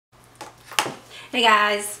Hey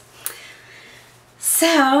guys, so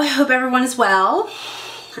I hope everyone is well.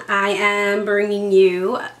 I am bringing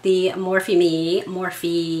you the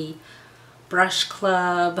Morphe Brush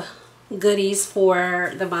Club goodies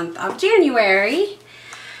for the month of January.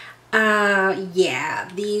 Yeah,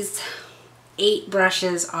 these 8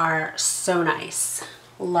 brushes are so nice.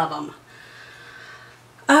 Love them.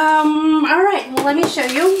 Alright, well let me show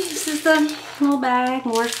you. This is the little bag,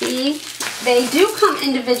 Morphe. They do come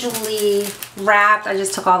individually wrapped. I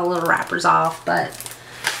just took all the little wrappers off, but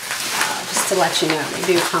just to let you know,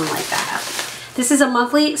 they do come like that. This is a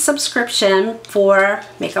monthly subscription for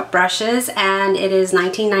makeup brushes, and it is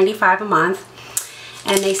 $19.95 a month.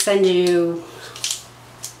 And they send you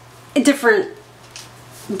different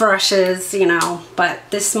brushes, you know, but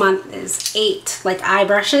this month is 8 like eye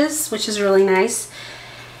brushes, which is really nice.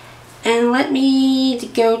 And let me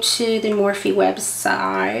go to the Morphe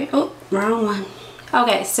website. Oh, wrong one.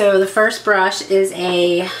 Okay, so the first brush is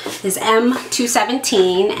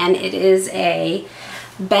M217, and it is a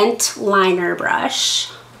bent liner brush.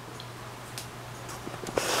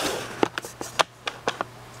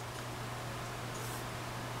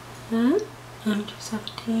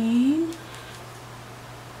 M217.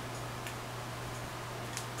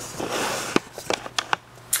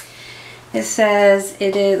 It says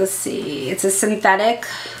it is, let's see, it's a synthetic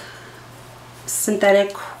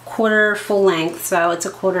quarter full length, so it's a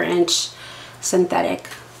 1/4 inch synthetic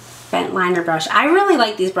bent liner brush. I really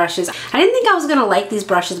like these brushes. I didn't think I was gonna like these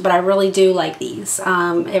brushes, but I really do like these.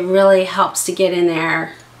 It really helps to get in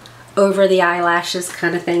there over the eyelashes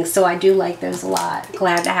kind of thing, so I do like those a lot.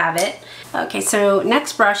 Glad to have it. Okay, so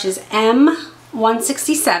next brush is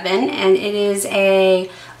M167, and it is a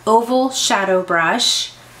oval shadow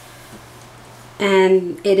brush.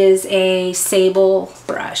 And it is a sable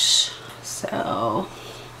brush. So, I'm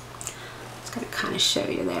just gonna kind of show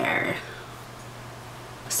you there.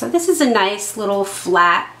 So this is a nice little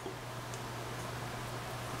flat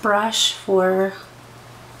brush for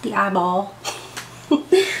the eyeball.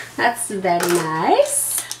 That's very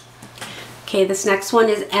nice. Okay, this next one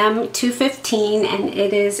is M215, and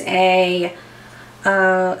it is a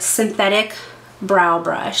synthetic brow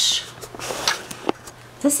brush.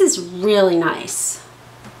 This is really nice.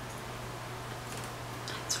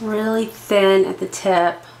 It's really thin at the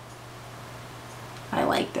tip. I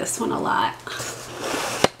like this one a lot.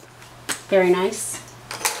 Very nice.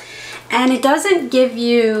 And it doesn't give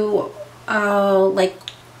you like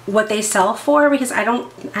what they sell for, because I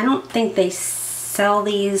don't think they sell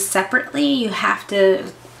these separately. You have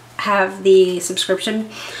to have the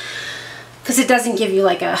subscription because it doesn't give you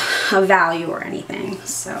like a value or anything.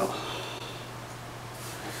 So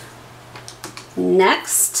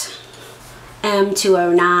next,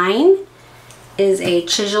 M209 is a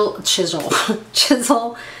chisel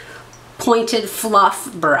pointed fluff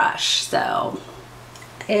brush. So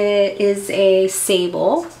it is a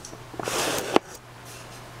sable.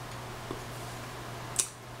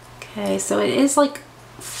 Okay, so it is like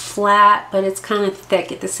flat, but it's kind of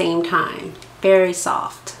thick at the same time. Very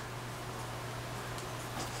soft.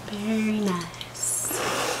 Very nice.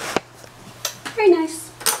 Very nice.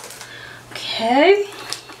 Okay,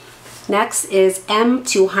 next is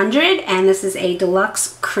M200, and this is a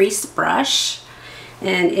deluxe crease brush,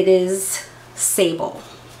 and it is sable.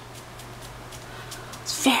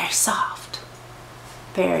 It's very soft,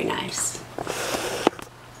 very nice.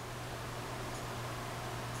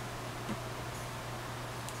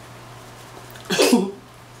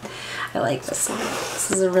 I like this one.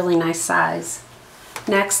 This is a really nice size.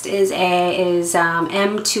 Next is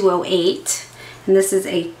M208. And this is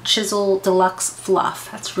a Chisel Deluxe Fluff.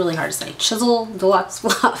 That's really hard to say. Chisel Deluxe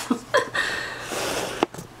Fluff.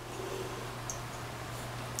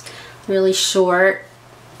 Really short.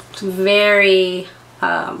 Very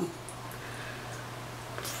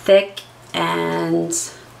thick and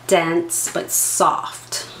dense, but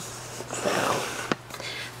soft. So,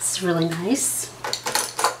 this is really nice.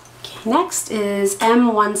 Okay, next is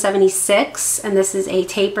M176. And this is a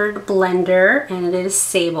tapered blender. And it is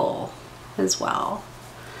sable as well.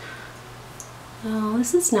 Oh,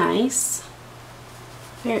 this is nice.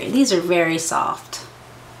 These are very soft.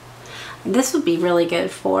 This would be really good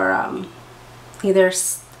for either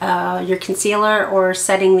your concealer or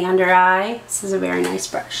setting the under eye. This is a very nice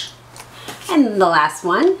brush. And the last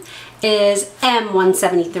one is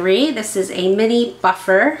M173. This is a mini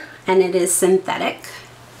buffer, and it is synthetic.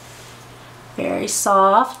 Very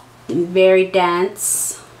soft and very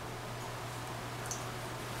dense.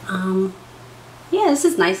 Yeah, this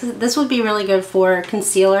is nice. This would be really good for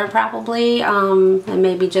concealer probably, and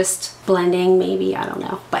maybe just blending, maybe, I don't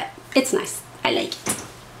know, but it's nice. I like it.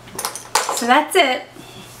 So that's it.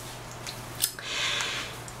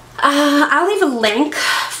 I'll leave a link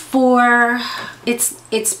for, it's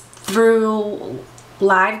through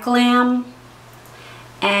Live Glam,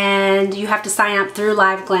 and you have to sign up through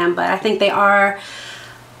Live Glam, but I think they are,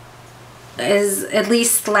 at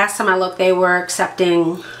least the last time I looked, they were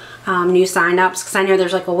accepting new sign-ups, because I know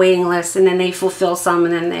there's like a waiting list, and then they fulfill some,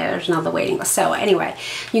 and then there's another waiting list. So anyway,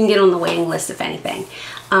 you can get on the waiting list if anything.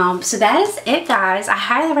 So that is it, guys. I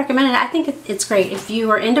highly recommend it. I think it's great. If you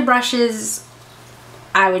are into brushes,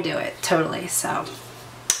 I would do it totally. So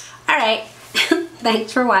alright.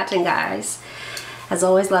 Thanks for watching, guys. As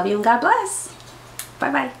always, love you and God bless.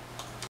 Bye bye.